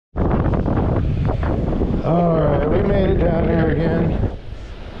All right, we made it down here again.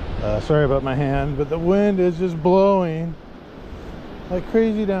 Sorry about my hand, but the wind is just blowing like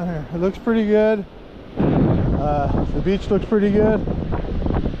crazy down here. It looks pretty good. The beach looks pretty good.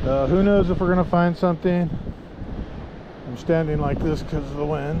 Who knows if we're gonna find something. I'm standing like this because of the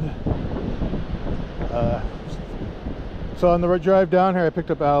wind. So on the drive down here, I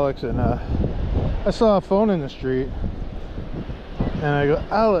picked up Alex, and I saw a phone in the street. And I go,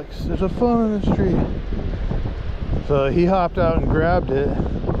 Alex, there's a phone in the street. So he hopped out and grabbed it.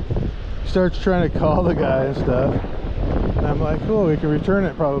 He starts trying to call the guy and stuff. And I'm like, cool, we can return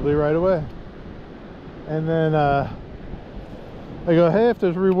it probably right away. And then I go, hey, if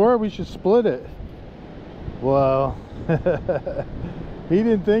there's a reward, we should split it. Well, he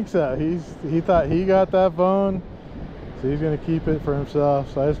didn't think so. He thought he got that phone, so he's gonna keep it for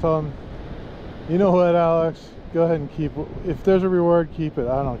himself. So I just told him, you know what, Alex, go ahead and keep it. If there's a reward, keep it.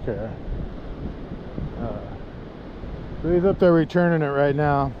 I don't care. So he's up there returning it right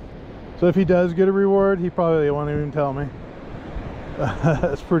now. So if he does get a reward, he probably won't even tell me.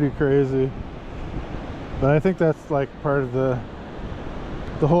 That's pretty crazy. But I think that's like part of the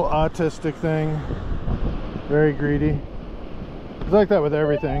whole autistic thing. Very greedy. It's like that with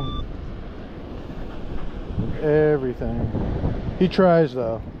everything. Everything. He tries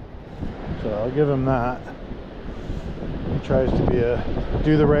though, so I'll give him that. He tries to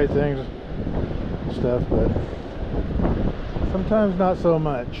do the right things and stuff, but sometimes not so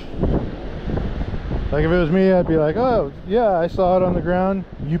much. Like if it was me, I'd be like, oh yeah, I saw it on the ground,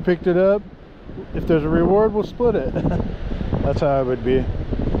 you picked it up, if there's a reward, we'll split it. That's how I would be.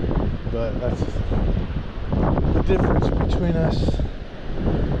 But that's the difference between us.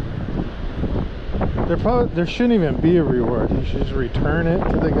 There shouldn't even be a reward. You should just return it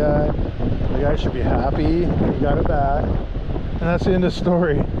to the guy. The guy should be happy he got it back, and that's the end of the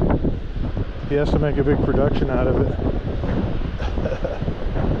story. He has to make a big production out of it.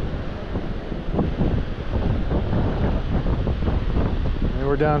 And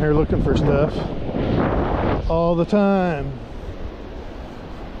we're down here looking for stuff all the time.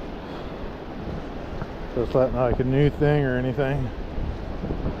 So it's not like a new thing or anything.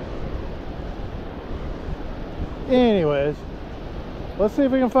 Anyways, let's see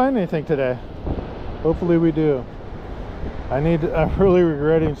if we can find anything today. Hopefully we do. I'm really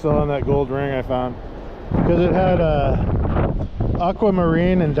regretting selling that gold ring I found, because it had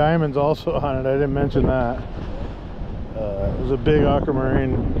aquamarine and diamonds also on it. I didn't mention that. It was a big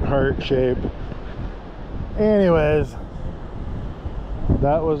aquamarine heart shape. Anyways,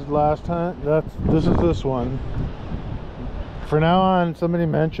 that was last time. This is this one. For now on, somebody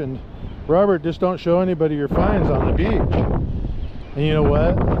mentioned, Robert, just don't show anybody your finds on the beach. And you know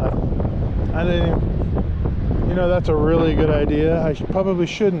what? I didn't even, you know, that's a really good idea. I probably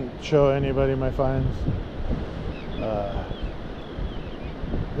shouldn't show anybody my finds.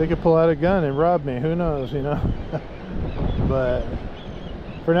 They could pull out a gun and rob me, who knows, you know. But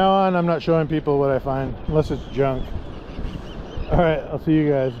for now on, I'm not showing people what I find unless it's junk. All right, I'll see you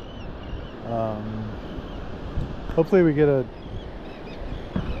guys. Hopefully we get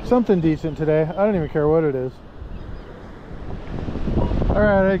something decent today. I don't even care what it is. All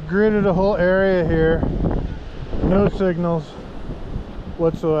right, I gridded a whole area here. No signals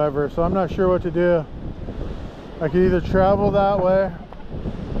whatsoever, so I'm not sure what to do. I could either travel that way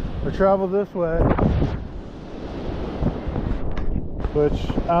or travel this way, which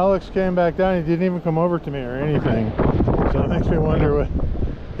Alex came back down. He didn't even come over to me or anything, so it makes me wonder what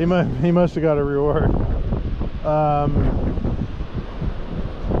he must have got a reward.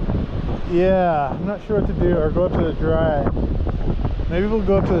 Yeah, I'm not sure what to do. Or go up to the dry. Maybe we'll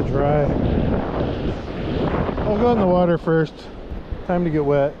go up to the dry. I'll go in the water first. Time to get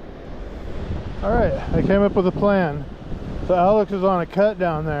wet. Alright, I came up with a plan. So Alex is on a cut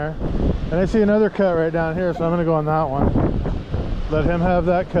down there, and I see another cut right down here, so I'm gonna go on that one. Let him have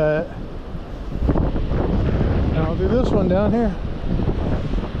that cut, and I'll do this one down here.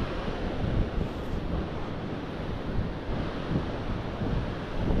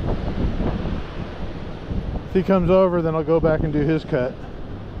 If he comes over, then I'll go back and do his cut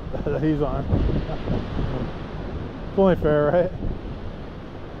that he's on. It's only fair, right?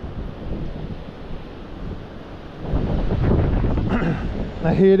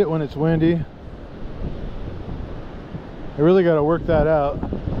 I hate it when it's windy. I really got to work that out.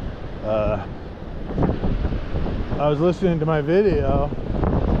 I was listening to my video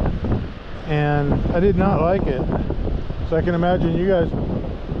and I did not like it. So I can imagine you guys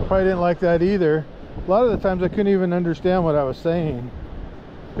probably didn't like that either. A lot of the times I couldn't even understand what I was saying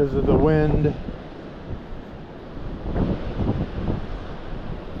because of the wind.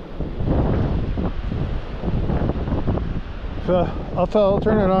 So I'll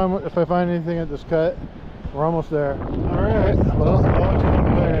turn it on if I find anything at this cut. We're almost there. All right. Well, Alex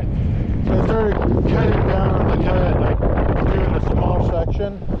went there. So I started cutting down on the cut, like doing a small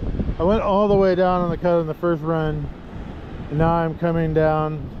section. I went all the way down on the cut on the first run, and now I'm coming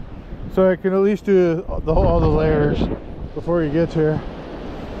down so I can at least do all the layers before he gets here.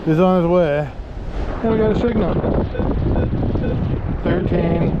 He's on his way, and we got a signal.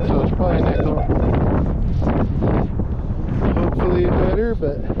 13, so it's probably a nickel. Hopefully better,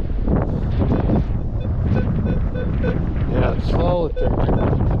 but yeah, it's slow at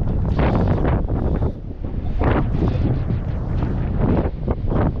 13.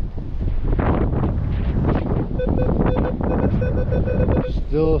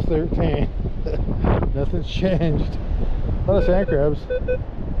 Still 13. Nothing's changed. A lot of sand crabs.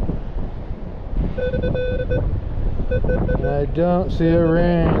 And I don't see a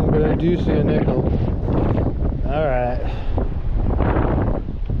ring, but I do see a nickel. Alright.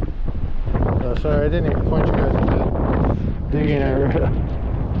 Oh, sorry, I didn't even point you guys into digging area.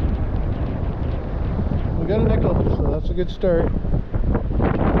 We got a nickel, so that's a good start. It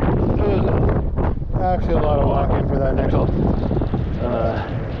was actually a lot of walking for that nickel.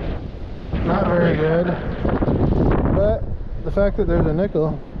 Not very good, but the fact that there's a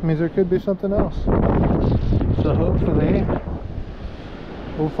nickel means there could be something else. So hopefully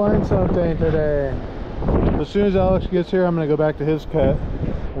we'll find something today. As soon as Alex gets here, I'm going to go back to his cut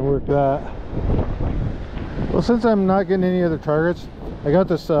and work that. Well, since I'm not getting any other targets, I got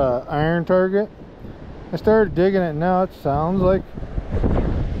this iron target. I started digging it, and now it sounds like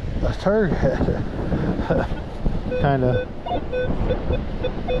a target. Kind of.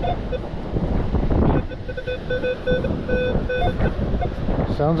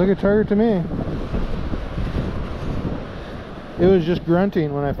 Sounds like a target to me. It was just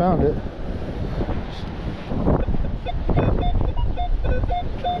grunting when I found it.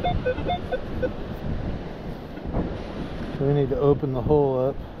 So we need to open the hole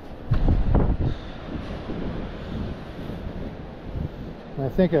up. And I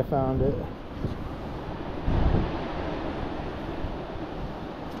think I found it.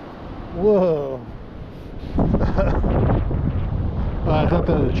 Whoa. Oh, I thought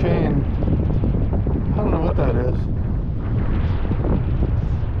that was a chain. I don't know what that is.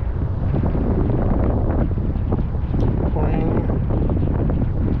 Boing.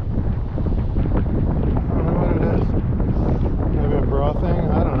 I don't know what it is. Maybe a bra thing?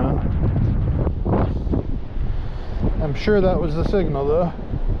 I don't know. I'm sure that was the signal though.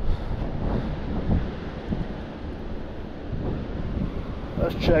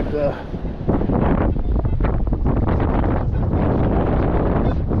 Let's check the...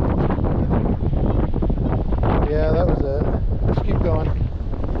 Yeah, that was it. Let's keep going.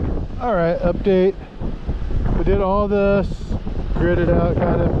 Alright, update. We did all this, gridded out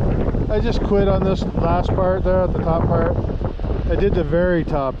kind of. I just quit on this last part there at the top part. I did the very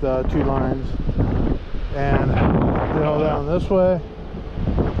top, the 2 lines. And did all down this way.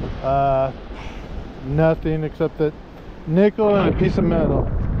 Nothing except that nickel and a piece of metal.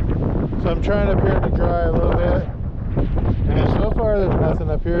 So I'm trying up here to dry a little bit, and so far there's nothing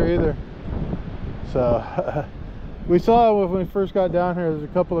up here either. So we saw when we first got down here, there's a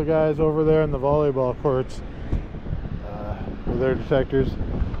couple of guys over there in the volleyball courts with their detectors.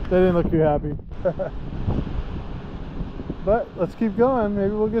 They didn't look too happy. But let's keep going,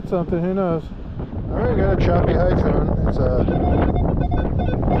 maybe we'll get something, who knows. Alright, got a choppy hydron. It's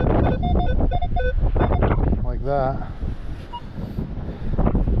like that.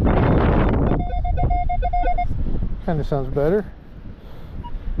 Kind of sounds better.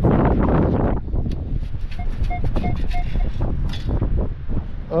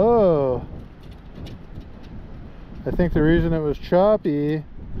 Oh, I think the reason it was choppy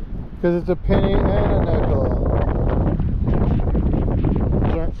because it's a penny and a nickel.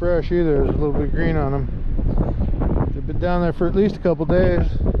 Those aren't fresh either. There's a little bit of green on them. They've been down there for at least a couple days.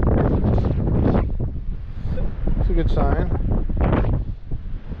 It's a good sign.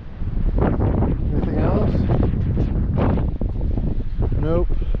 Anything else? Nope.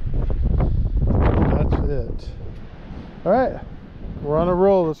 That's it. Alright, we're on a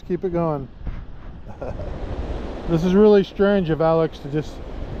roll. Let's keep it going. This is really strange of Alex to just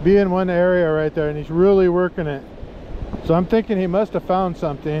be in one area right there, and he's really working it. So I'm thinking he must have found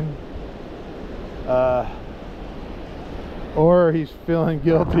something, or he's feeling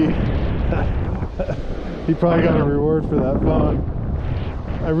guilty. He probably got a reward for that phone.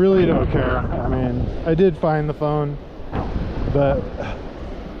 I really don't care. I mean, I did find the phone, but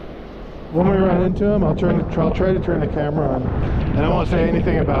when we run into him, I'll try to turn the camera on, and I won't say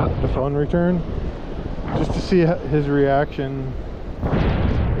anything about the phone return. just to see his reaction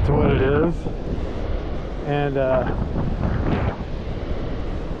to what it is. And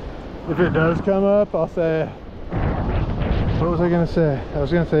if it does come up, I'll say, what was I gonna say? I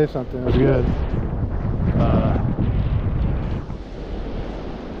was gonna say something. It was good.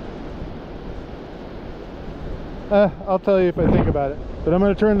 I'll tell you if I think about it. But I'm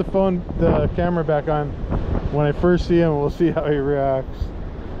gonna turn the camera back on when I first see him. We'll see how he reacts.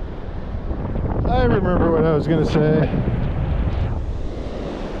 I remember what I was gonna say.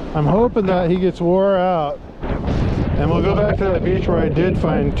 I'm hoping that he gets wore out, and we'll go back to that beach where I did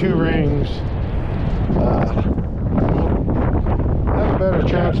find 2 rings. Have a better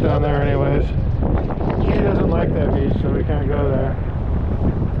chance down there anyways. He doesn't like that beach, so we can't go there.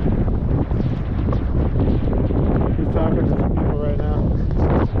 He's talking to some people right now,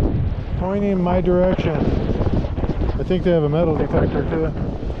 pointing in my direction. I think they have a metal detector too.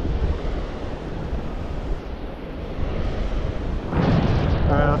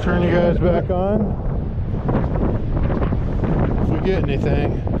 Alright, I'll turn you guys back on. If we get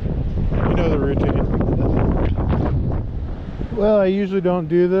anything, you know the routine. Well, I usually don't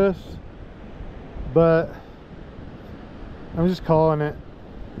do this, but I'm just calling it.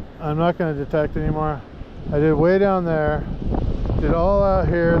 I'm not going to detect anymore. I did way down there, did all out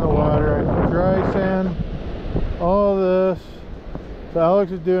here in the water, dry sand, all this. So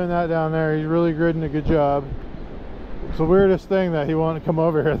Alex is doing that down there. He's really gridding a good job. It's the weirdest thing that he wanted to come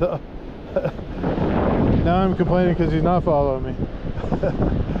over here though. Now I'm complaining because he's not following me.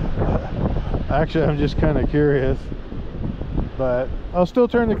 Actually, I'm just kind of curious. But I'll still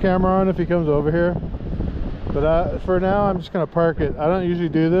turn the camera on if he comes over here. But for now, I'm just going to park it. I don't usually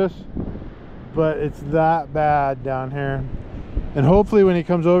do this, but it's that bad down here. And hopefully when he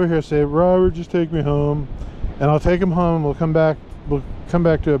comes over here, say, Robert, just take me home. And I'll take him home. We'll come back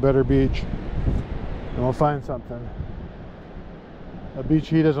to a better beach. And we'll find something. A beach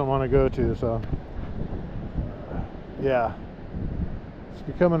he doesn't want to go to, so yeah, it's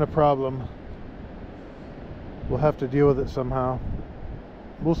becoming a problem. We'll have to deal with it somehow.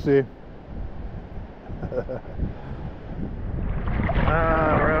 We'll see. We're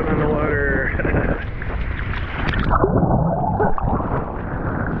out in the water.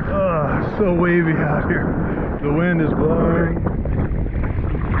 Oh, so wavy out here. The wind is blowing.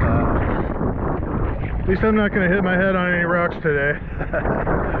 At least I'm not going to hit my head on any rocks today.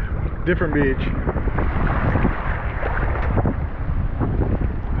 Different beach.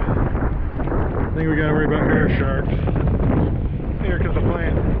 I think we got to worry about hair sharks. Here comes the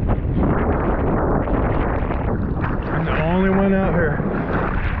plane. I'm the only one out here.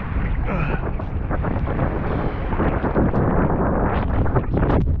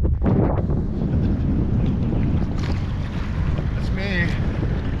 That's me.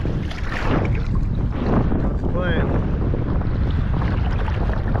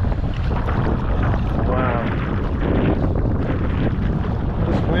 Wow.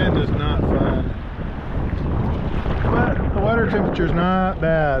 This wind is not fun. But the water temperature's not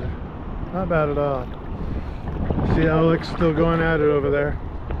bad. Not bad at all. See Alex still going at it over there.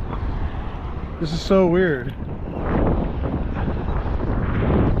 This is so weird.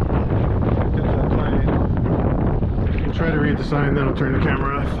 I'll try to read the sign, then I'll turn the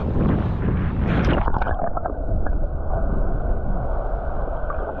camera off.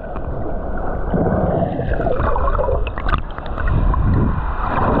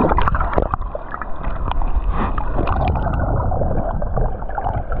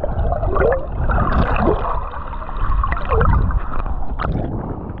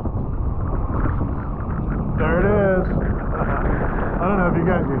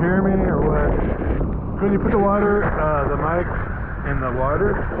 When you put the water, the mic in the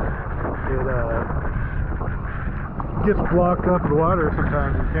water, it gets blocked up with water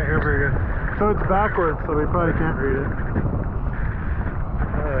sometimes. You can't hear very good. So it's backwards, so we probably can't read it.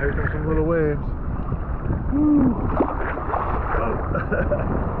 Here comes some little waves. Woo.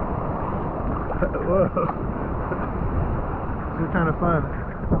 Whoa. This is kind of fun.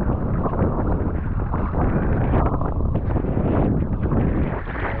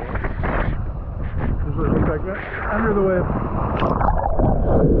 Like that, under the wave.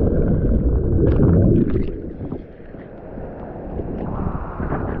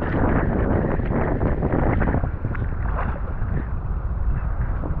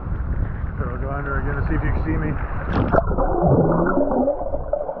 So I'll go under again to see if you can see me.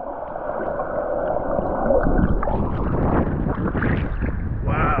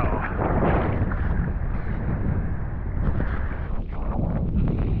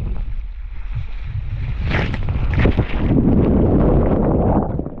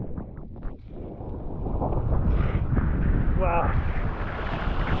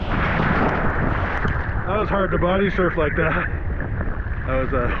 hard to body surf like that. That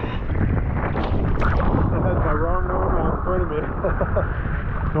was I had my wrong arm out in front of me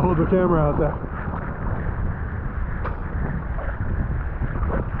to hold the camera out there.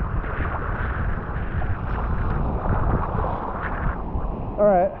 All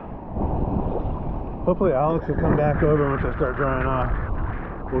right. Hopefully Alex will come back over once I start drying off.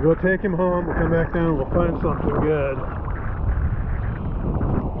 We'll go take him home. We'll come back down and we'll find something good.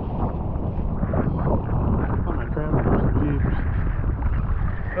 Oh, my cramming for some jeeps.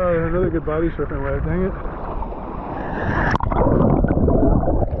 Oh, another good body surfing wave. Dang it.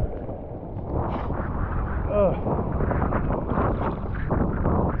 Oh.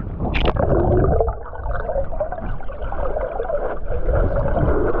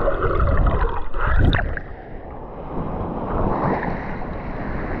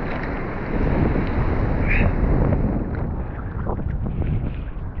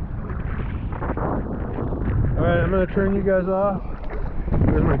 Alright, I'm going to turn you guys off.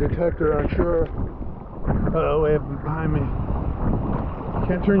 There's my detector on shore. Way behind me. You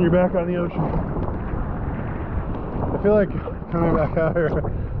can't turn your back on the ocean. I feel like coming back out here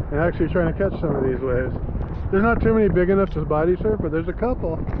and actually trying to catch some of these waves. There's not too many big enough to body surf, but there's a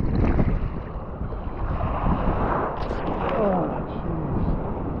couple. Oh, jeez.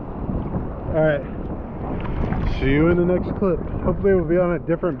 Alright. See you in the next clip. Hopefully we'll be on a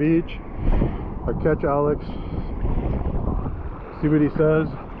different beach. Or catch Alex. See what he says.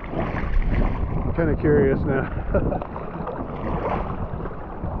 I'm kind of curious now.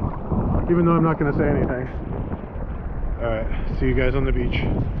 Even though I'm not going to say anything. Alright, see you guys on the beach.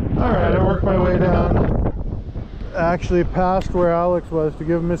 Alright, I worked my way down. Actually past where Alex was to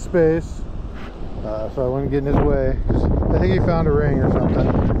give him his space. So I wouldn't get in his way. I think he found a ring or something.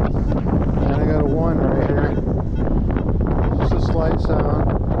 And I got a 1 right here. Just a slight sound.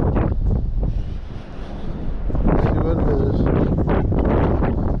 Let's see what it is.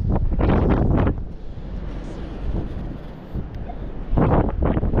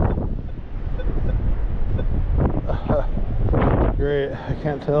 Great, I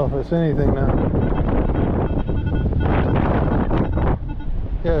can't tell if it's anything now.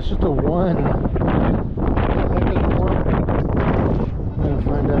 Yeah, it's just a 1. What the heck is 1? I'm gonna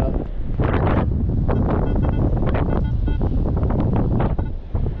find out.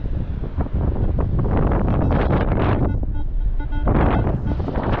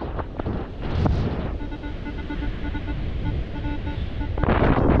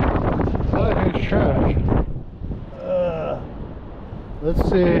 Oh, it's trash. Let's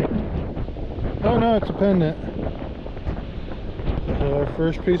see. Oh no, it's a pendant. Our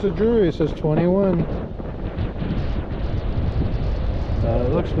first piece of jewelry, it says 21.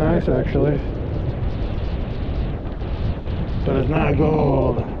 It looks nice actually. But it's not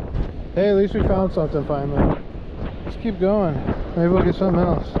gold. Hey, at least we found something finally. Let's keep going. Maybe we'll get something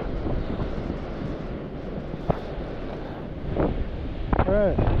else.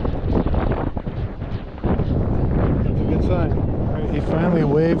 Alright. That's a good sign. Alright, he finally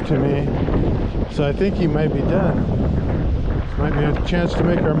waved to me. So I think he might be done. Might be a chance to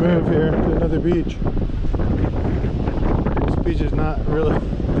make our move here to another beach. This beach is not really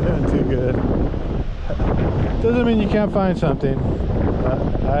doing too good. Doesn't mean you can't find something.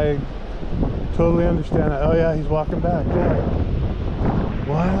 I totally understand that. Oh yeah, he's walking back. Yeah.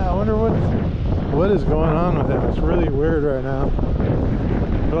 Why? I wonder what is going on with him. It's really weird right now.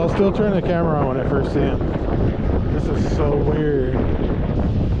 But I'll still turn the camera on when I first see him. This is so weird.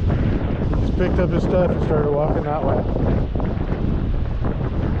 He just picked up his stuff and started walking that way.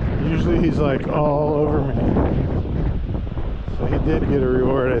 Usually he's like all over me. So he did get a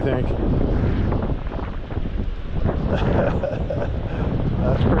reward, I think.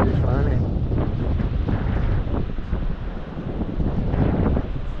 That's pretty funny.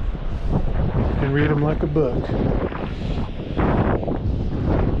 You can read him like a book.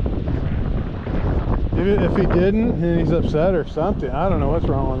 If he didn't, then he's upset or something. I don't know what's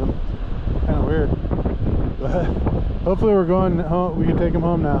wrong with him. Kind of weird. But hopefully we're going home. We can take him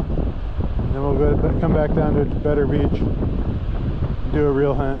home now. And then we'll come back down to a better beach and do a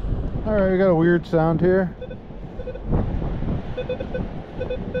real hunt. Alright, we got a weird sound here.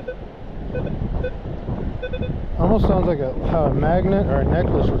 Almost sounds like how a magnet or a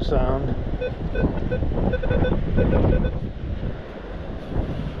necklace would sound. I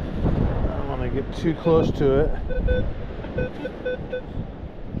don't want to get too close to it.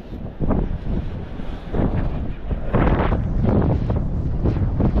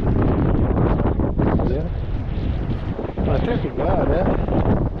 I think we got it.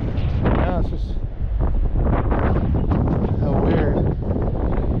 Now it's just how weird.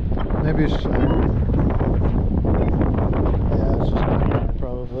 Maybe it's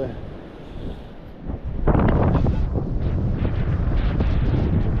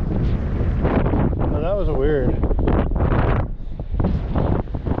was weird.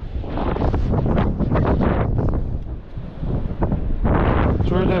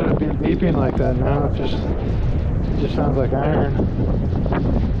 It's weird that it'd be beeping like that now. It just sounds like iron.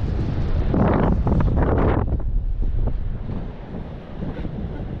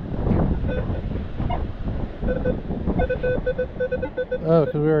 Oh,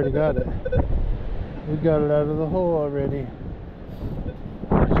 because we already got it. We got it out of the hole already.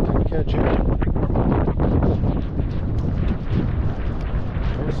 Just didn't catch it.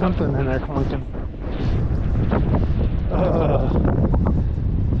 There's something in there clunking.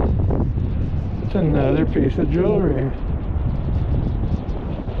 It's another piece of jewelry.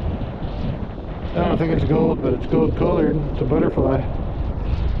 I don't think it's gold, but it's gold colored. It's a butterfly.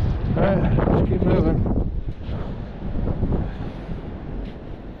 Alright, let's keep moving.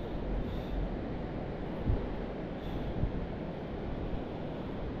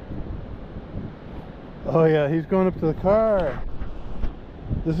 Oh yeah, he's going up to the car.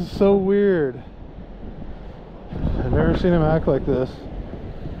 This is so weird. I've never seen him act like this.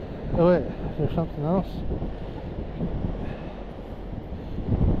 Oh wait, is there something else?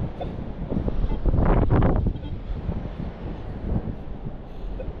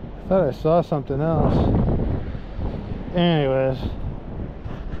 I thought I saw something else. Anyways,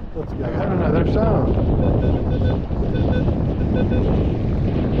 let's go. I got another sound.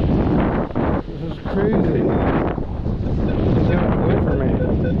 This is crazy. He's getting away from me.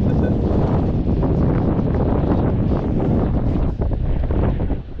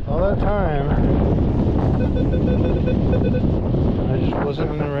 All that time, I just wasn't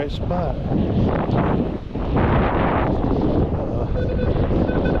in the right spot.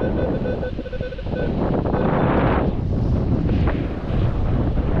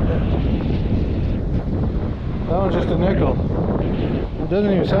 That one's just a nickel. It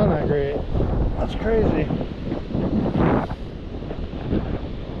doesn't even sound that great. That's crazy.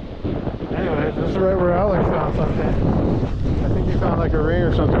 Anyways, this is right where Alex found something. I think he found like a ring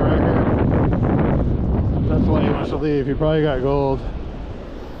or something right here. That's why he wants to leave. He probably got gold.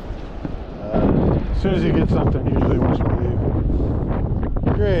 As soon as he gets something, he usually wants to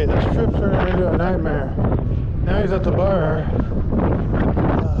leave. Great, this trip turned into a nightmare. Now he's at the bar.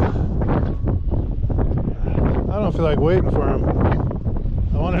 I don't feel like waiting for him.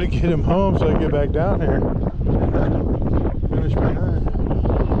 I wanted to get him home so I could get back down here. Finish my night.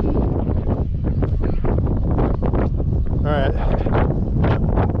 Alright.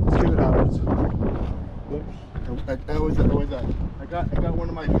 Let's see what happens. I got one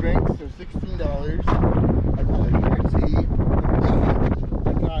of my drinks, so $16. I got a taxi. I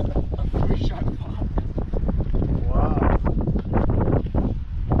got a free shot pot. Wow.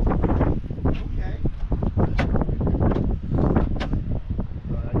 Okay.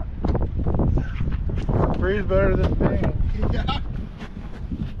 Free's better than paying. Yeah.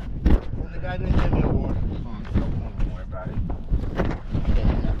 Well, the guy didn't give me a water. Oh, don't worry about it.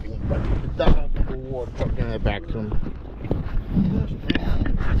 But the dog took a water, fucking it back to him.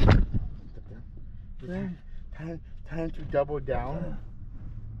 Time to double down.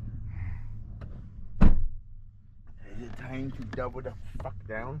 Is it time to double the fuck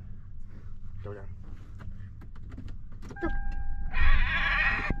down? Go down. Is it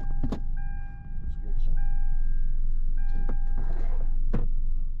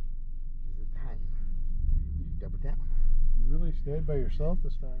time to double down? You really stayed by yourself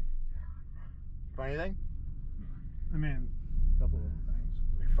this time. Find anything? I mean, a couple of things.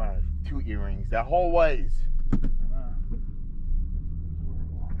 We found 2 earrings. That whole ways.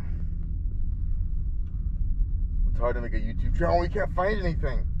 It's hard to make a YouTube channel when we can't find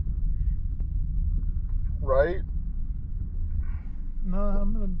anything. Right? No,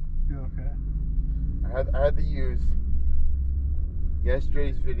 I'm gonna do okay. I had to use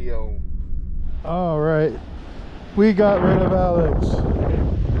yesterday's video. Alright. We got rid of Alex.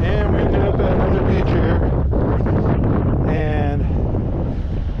 And we ended up at another beach here. And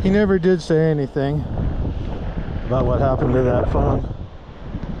he never did say anything about what happened to that phone.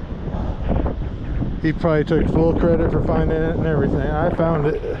 He probably took full credit for finding it and everything. I found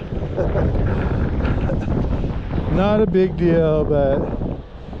it. Not a big deal, but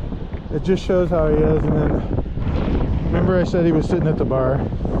it just shows how he is. And then, remember I said he was sitting at the bar?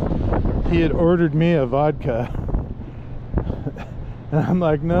 He had ordered me a vodka. And I'm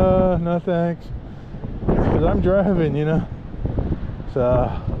like, no thanks. Because I'm driving, you know. So,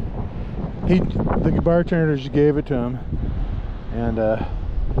 the bartender just gave it to him. And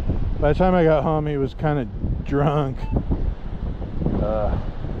by the time I got home, he was kind of drunk.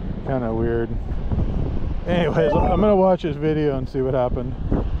 Kind of weird. Anyways, I'm gonna watch this video and see what happened.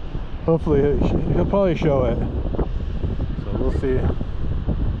 Hopefully he'll probably show it. So we'll see.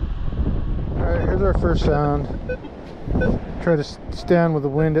 Alright, here's our first sound. Try to stand with the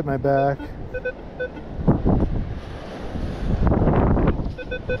wind at my back.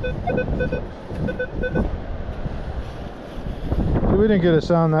 So we didn't get a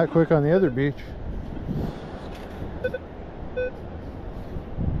sound that quick on the other beach.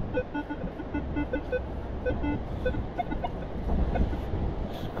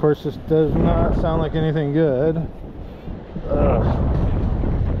 Of course, this does not sound like anything good.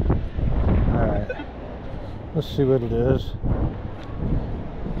 Alright, let's see what it is.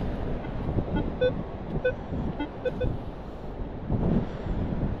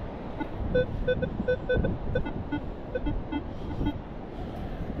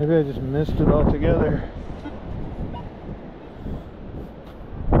 Maybe I just missed it altogether.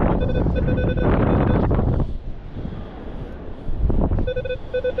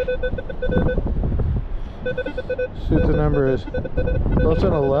 See what the number is. Well, it's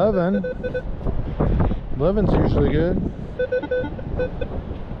an 11. 11's usually good.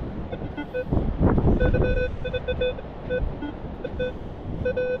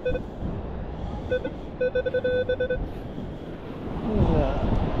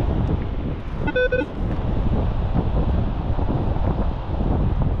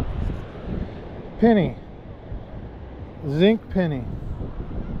 Penny. Zinc penny.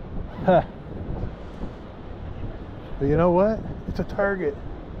 Huh. But you know what? It's a target.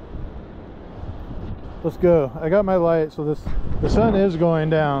 Let's go. I got my light, so the sun is going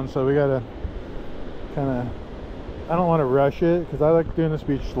down, so we gotta kind of, I don't want to rush it because I like doing this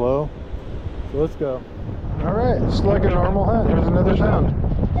beach slow. So let's go. All right, it's like a normal hunt. Here's another sound.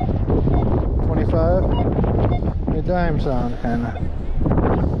 25, a dime sound, and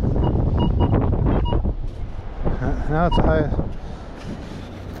now it's a high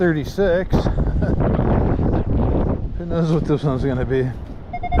 36. Who knows what this one's gonna be?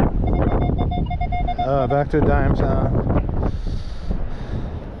 Back to a dime sound.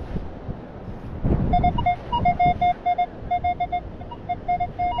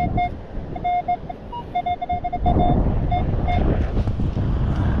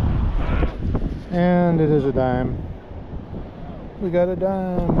 And it is a dime. We got a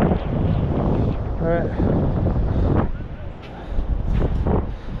dime. All right.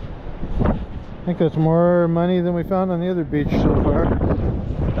 I think that's more money than we found on the other beach so far.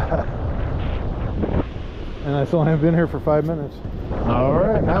 And I've only been here for 5 minutes. All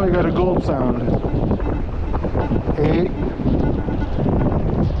right, now we got a gold sound. 8.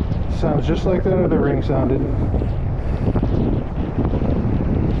 Sounds just like that other ring sounded.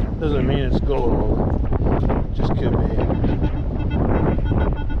 Doesn't mean it's gold. Just could be.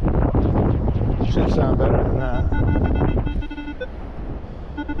 Should sound better than that.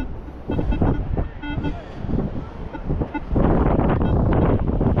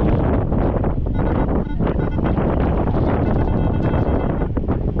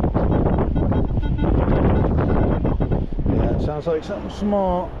 Yeah, it sounds like something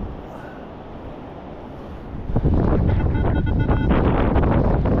small.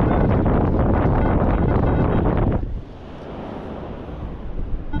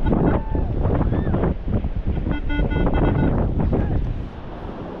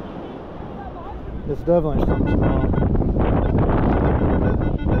 It's definitely something small.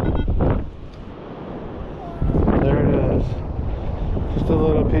 There it is. Just a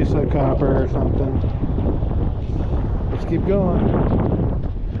little piece of copper or something. Let's keep going.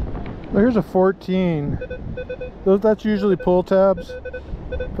 Well, here's a 14. That's usually pull tabs,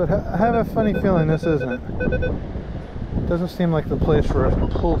 but I have a funny feeling this isn't. It doesn't seem like the place for a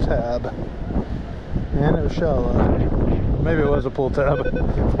pull tab. And it was shallow. Maybe it was a pull tab. Just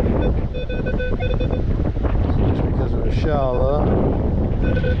because it was shallow.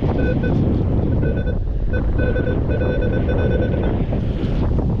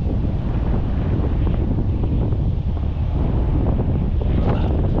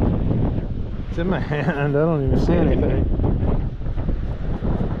 It's in my hand. I don't even see anything.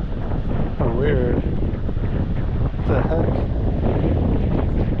 How weird. What the heck?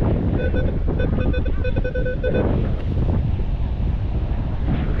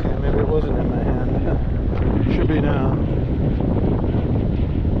 Okay, maybe it wasn't in my hand. Should be now.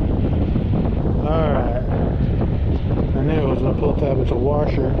 Alright. I knew it wasn't a pull tab, it's a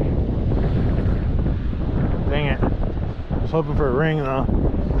washer. Dang it. I was hoping for a ring though.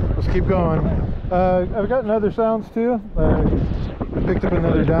 Let's keep going. I've gotten other sounds too. I picked up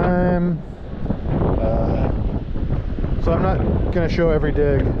another dime. So I'm not going to show every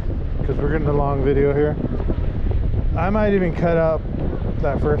dig because we're getting a long video here. I might even cut out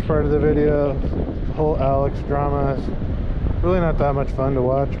that first part of the video. The whole Alex drama is really not that much fun to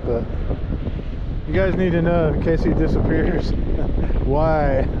watch, but you guys need to know in case he disappears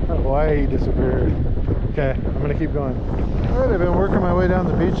why he disappeared. Okay, I'm gonna keep going. All right, I've been working my way down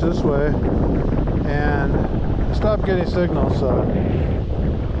the beach this way, and I stopped getting signal, so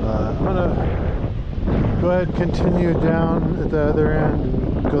I'm gonna go ahead and continue down at the other end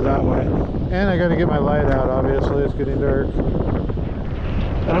and go that way. And I gotta get my light out, obviously, it's getting dark.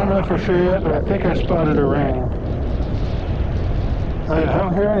 I don't know for sure yet, but I think I spotted a ring. I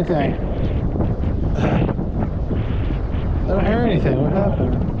don't hear anything. I don't hear anything. What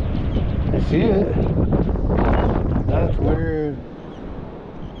happened? I see it. That's weird.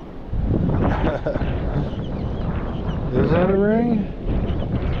 Is that a ring?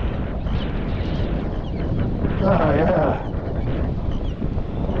 Oh, yeah.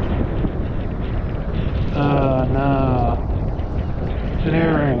 Oh, no. It's an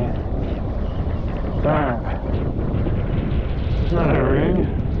earring. Darn. It's not a ring.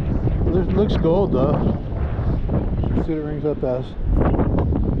 It looks gold, though. Let's see what it rings up as.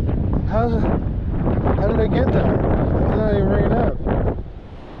 How did I get that? It's not even ringing up.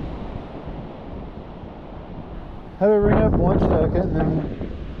 How did it ring up 1 second and then...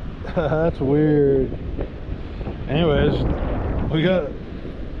 That's weird. Anyways, we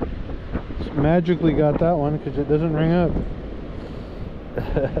magically got that one because it doesn't ring up.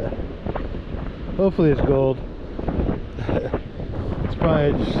 Hopefully it's gold. It's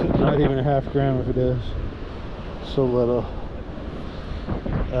probably just not even a half gram if it is. So little.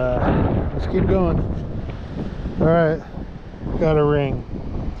 Let's keep going. Alright, got a ring.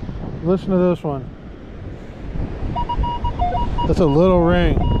 Listen to this one. That's a little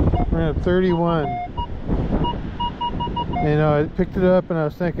ring. Ring of 31. You know, I picked it up and I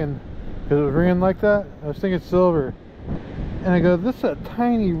was thinking, because it was ringing like that, I was thinking silver. And I go, this is a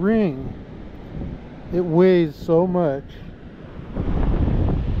tiny ring. It weighs so much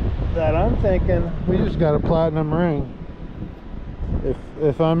that I'm thinking we just got a platinum ring.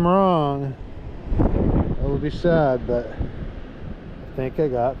 If I'm wrong, it will be sad, but I think I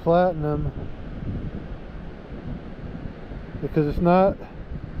got platinum. Because it's not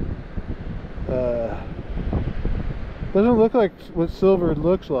doesn't look like what silver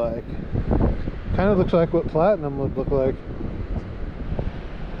looks like. Kind of looks like what platinum would look like.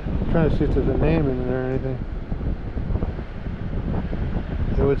 I'm trying to see if there's a name in it or anything.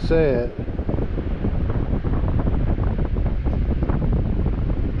 It would say it.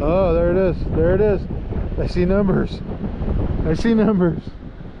 Oh, there it is. There it is. I see numbers. I see numbers.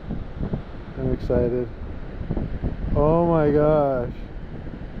 I'm excited. Oh my gosh.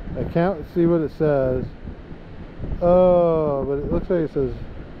 I can't see what it says. Oh, but it looks like it says,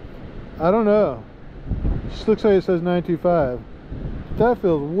 I don't know. It just looks like it says 925. That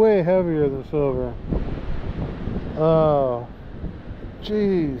feels way heavier than silver. Oh,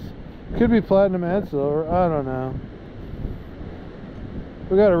 jeez. Could be platinum and silver. I don't know.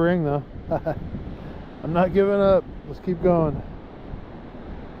 We got a ring though. I'm not giving up. Let's keep going.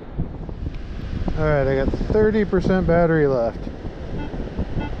 Alright, I got 30% battery left.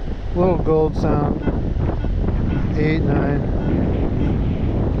 Little gold sound. 8, 9.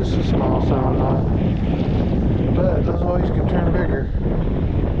 Just a small sound though. But those always can turn bigger.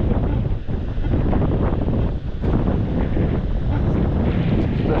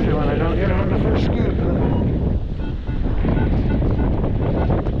 Especially when I don't get on the first scoop.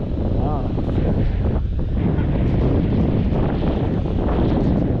 Wow.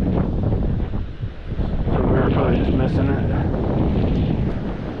 So we were probably just missing it.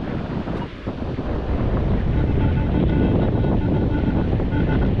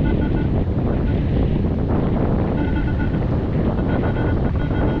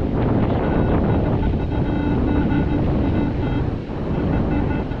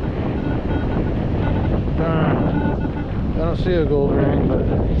 See a gold ring, but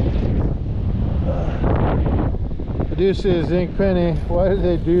I do see a zinc penny. Why did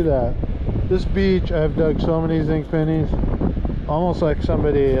they do that? This beach, I've dug so many zinc pennies, almost like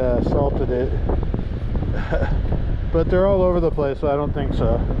somebody salted it. But they're all over the place, so I don't think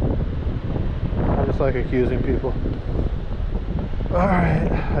so. I just like accusing people.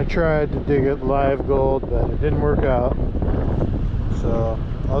 Alright, I tried to dig it live gold, but it didn't work out. So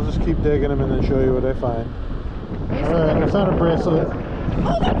I'll just keep digging them and then show you what I find. Alright, I found a bracelet.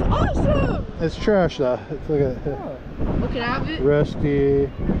 Oh, that's awesome! It's trash though. It's like a Oh, can I have it? rusty.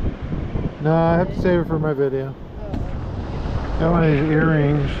 No, I have to save it for my video. Got one of these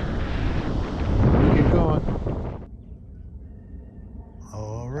earrings. Keep going.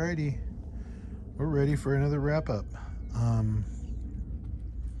 Alrighty. We're ready for another wrap up.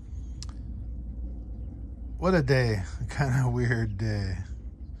 what a day. Kind of weird day.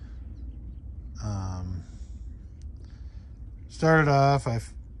 Started off, I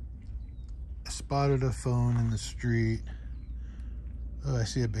spotted a phone in the street. Oh, I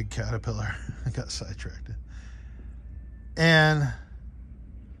see a big caterpillar. I got sidetracked. And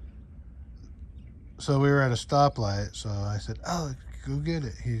so we were at a stoplight. So I said, "Alex, go get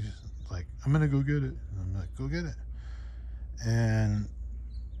it." He's like, "I'm going to go get it." And I'm like, "Go get it." And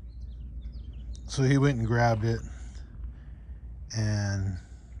so he went and grabbed it. And,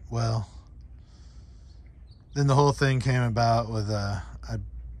 well, then the whole thing came about with, I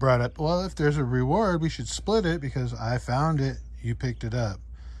brought up, well, if there's a reward, we should split it because I found it, you picked it up.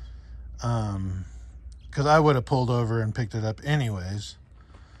 Because I would have pulled over and picked it up anyways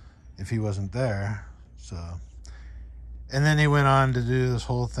if he wasn't there. So, and then he went on to do this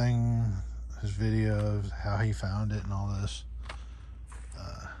whole thing, his video of how he found it and all this.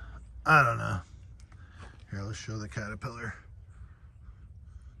 I don't know. Here, let's show the caterpillar.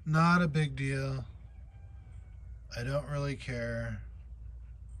 Not a big deal. I don't really care.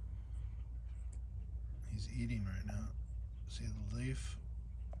 He's eating right now. See the leaf?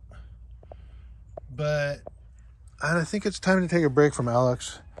 But I think it's time to take a break from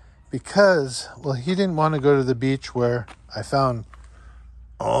Alex because, well, he didn't want to go to the beach where I found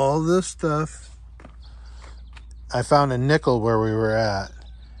all this stuff. I found a nickel where we were at.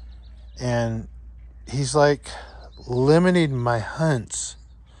 And he's like limiting my hunts.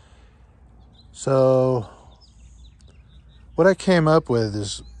 So what I came up with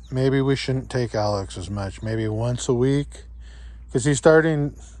is maybe we shouldn't take Alex as much. Maybe once a week. Because he's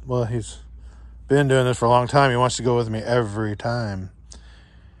starting, well, he's been doing this for a long time. He wants to go with me every time.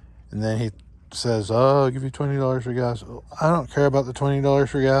 And then he says, "Oh, I'll give you $20 for gas." I don't care about the $20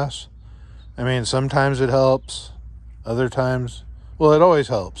 for gas. I mean, sometimes it helps. Other times, well, it always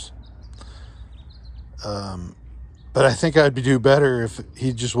helps. But I think I'd do better if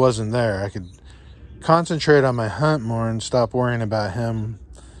he just wasn't there. I could concentrate on my hunt more and stop worrying about him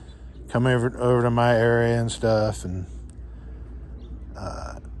coming over to my area and stuff. And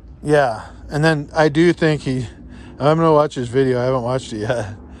yeah, and then I do think I'm gonna watch his video. I haven't watched it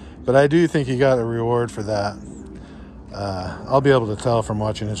yet, but I do think he got a reward for that. I'll be able to tell from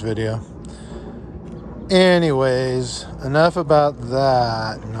watching his video. Anyways, enough about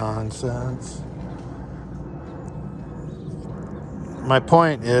that nonsense. My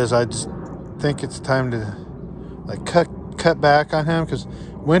point is, I just think it's time to like cut back on him because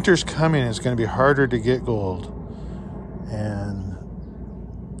winter's coming. It's going to be harder to get gold, and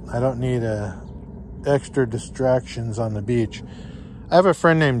I don't need extra distractions on the beach. I have a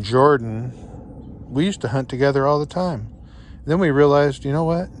friend named Jordan. We used to hunt together all the time. Then we realized, you know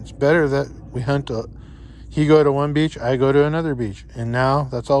what? It's better that we hunt. He go to one beach, I go to another beach, and now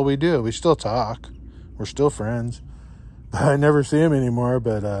that's all we do. We still talk. We're still friends. I never see him anymore,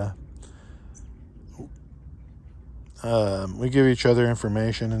 but we give each other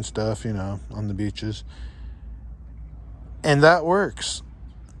information and stuff, you know, on the beaches. And that works.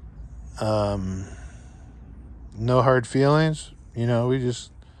 No hard feelings. You know, we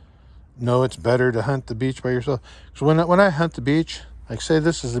just know it's better to hunt the beach by yourself. So when I hunt the beach, like say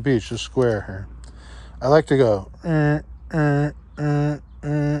this is the beach, this square here, I like to go,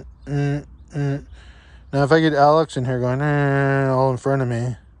 Now, if I get Alex in here going, all in front of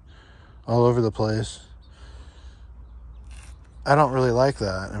me, all over the place, I don't really like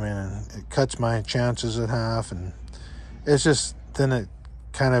that. I mean, it cuts my chances in half, and it's just, then it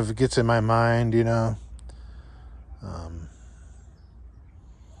kind of gets in my mind, you know.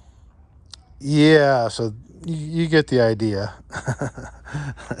 Yeah, so you get the idea.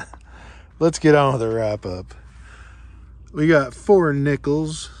 Let's get on with the wrap up. We got 4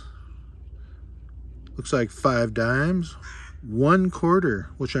 nickels. Looks like 5 dimes, 1 quarter,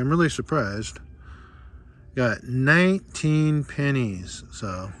 which I'm really surprised. Got 19 pennies,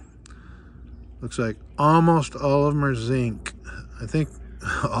 so looks like almost all of them are zinc. I think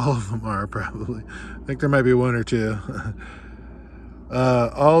all of them are probably. I think there might be 1 or 2.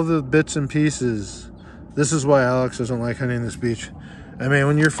 All the bits and pieces. This is why Alex doesn't like hunting this beach. I mean,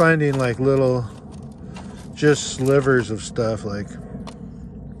 when you're finding like little, just slivers of stuff, like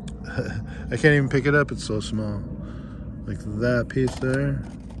I can't even pick it up, it's so small. Like that piece there.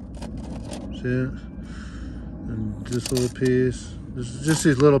 See it? And this little piece. Just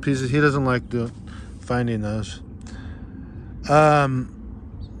these little pieces. He doesn't like finding those.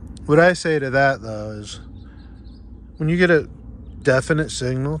 What I say to that though is, when you get a definite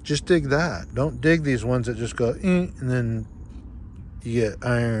signal, just dig that. Don't dig these ones that just go and then you get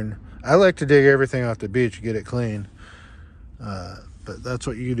iron. I like to dig everything off the beach, get it clean. But But that's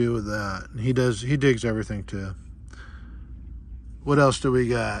what you do with that. And he digs everything too. What else do we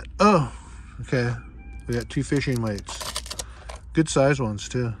got? Oh, okay. We got 2 fishing weights. Good size ones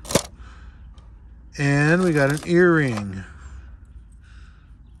too. And we got an earring.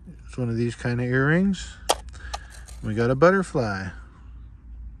 It's one of these kind of earrings. We got a butterfly.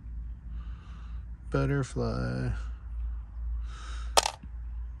 Butterfly.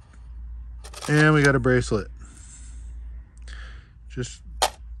 And we got a bracelet. Just,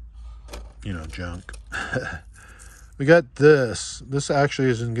 you know, junk. We got this. This actually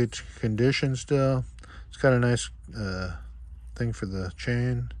is in good condition still. It's got a nice thing for the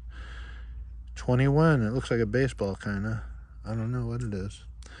chain. 21. It looks like a baseball kind of. I don't know what it is.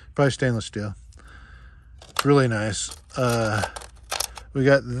 Probably stainless steel. It's really nice. We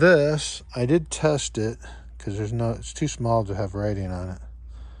got this. I did test it because it's too small to have writing on it.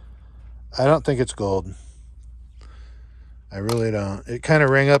 I don't think it's gold. I really don't. It kind of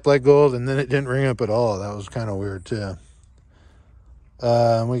rang up like gold, and then it didn't ring up at all. That was kind of weird, too.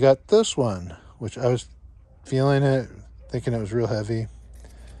 We got this one, which I was feeling it, thinking it was real heavy.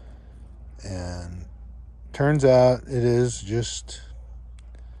 And turns out it is just...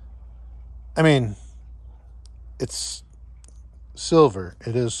 I mean, it's silver.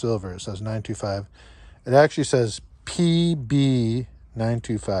 It is silver. It says 925. It actually says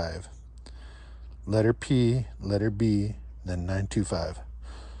PB925. Letter P, letter B, then 925.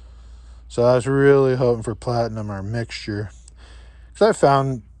 So I was really hoping for platinum or mixture, because I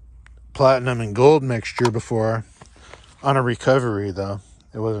found platinum and gold mixture before on a recovery, though.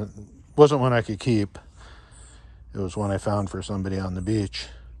 It wasn't one I could keep. It was one I found for somebody on the beach.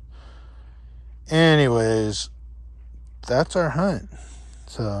 Anyways, that's our hunt.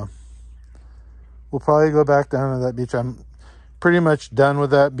 So we'll probably go back down to that beach. I'm pretty much done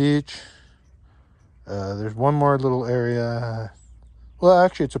with that beach. There's one more little area. Well,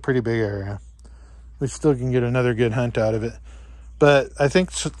 actually, it's a pretty big area. We still can get another good hunt out of it. But I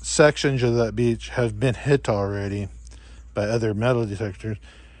think sections of that beach have been hit already by other metal detectors.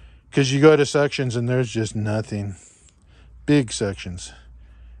 Because you go to sections and there's just nothing. Big sections.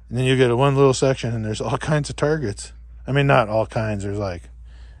 And then you get to one little section and there's all kinds of targets. I mean, not all kinds. There's like,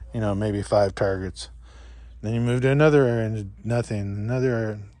 you know, maybe 5 targets. Then you move to another area and nothing. Another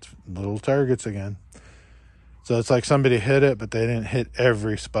area, little targets again. So it's like somebody hit it, but they didn't hit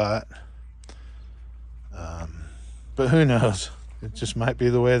every spot. But who knows? It just might be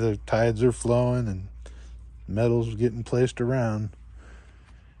the way the tides are flowing and metal's getting placed around.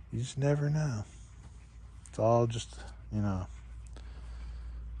 You just never know. It's all just, you know,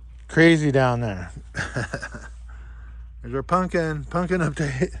 crazy down there. There's our pumpkin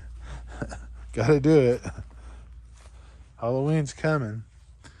update. Gotta do it. Halloween's coming.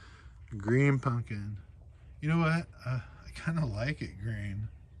 Green pumpkin. You know what? I kind of like it green.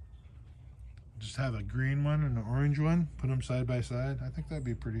 Just have a green one and an orange one. Put them side by side. I think that'd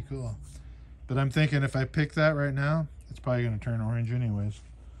be pretty cool. But I'm thinking if I pick that right now, it's probably going to turn orange anyways.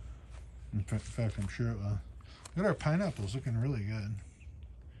 In fact, I'm sure it will. Look at our pineapples looking really good.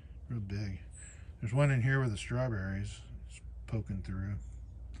 Real big. There's one in here with the strawberries. It's poking through.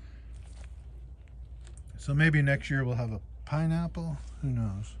 So maybe next year we'll have a pineapple. Who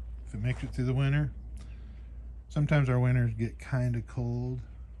knows? If it makes it through the winter. Sometimes our winters get kind of cold.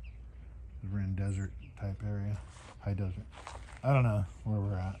 We're in desert type area. High desert. I don't know where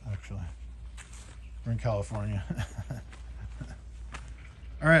we're at, actually. We're in California.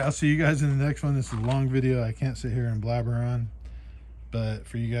 All right, I'll see you guys in the next one. This is a long video. I can't sit here and blabber on. But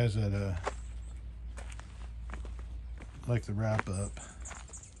for you guys that like the wrap up,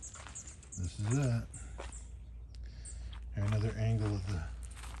 this is it. Here, another angle of the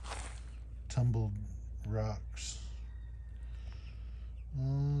tumbled rocks.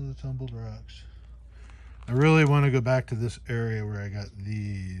 Oh, the tumbled rocks. I really want to go back to this area where I got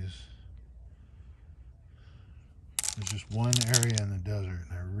these. There's just one area in the desert,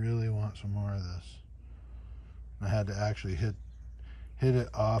 and I really want some more of this. I had to actually hit it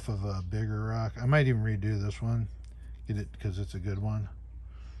off of a bigger rock. I might even redo this one. Get it, because it's a good one.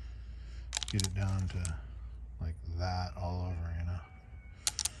 Get it down to like that all over, you know.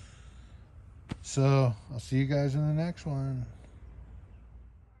 So, I'll see you guys in the next one.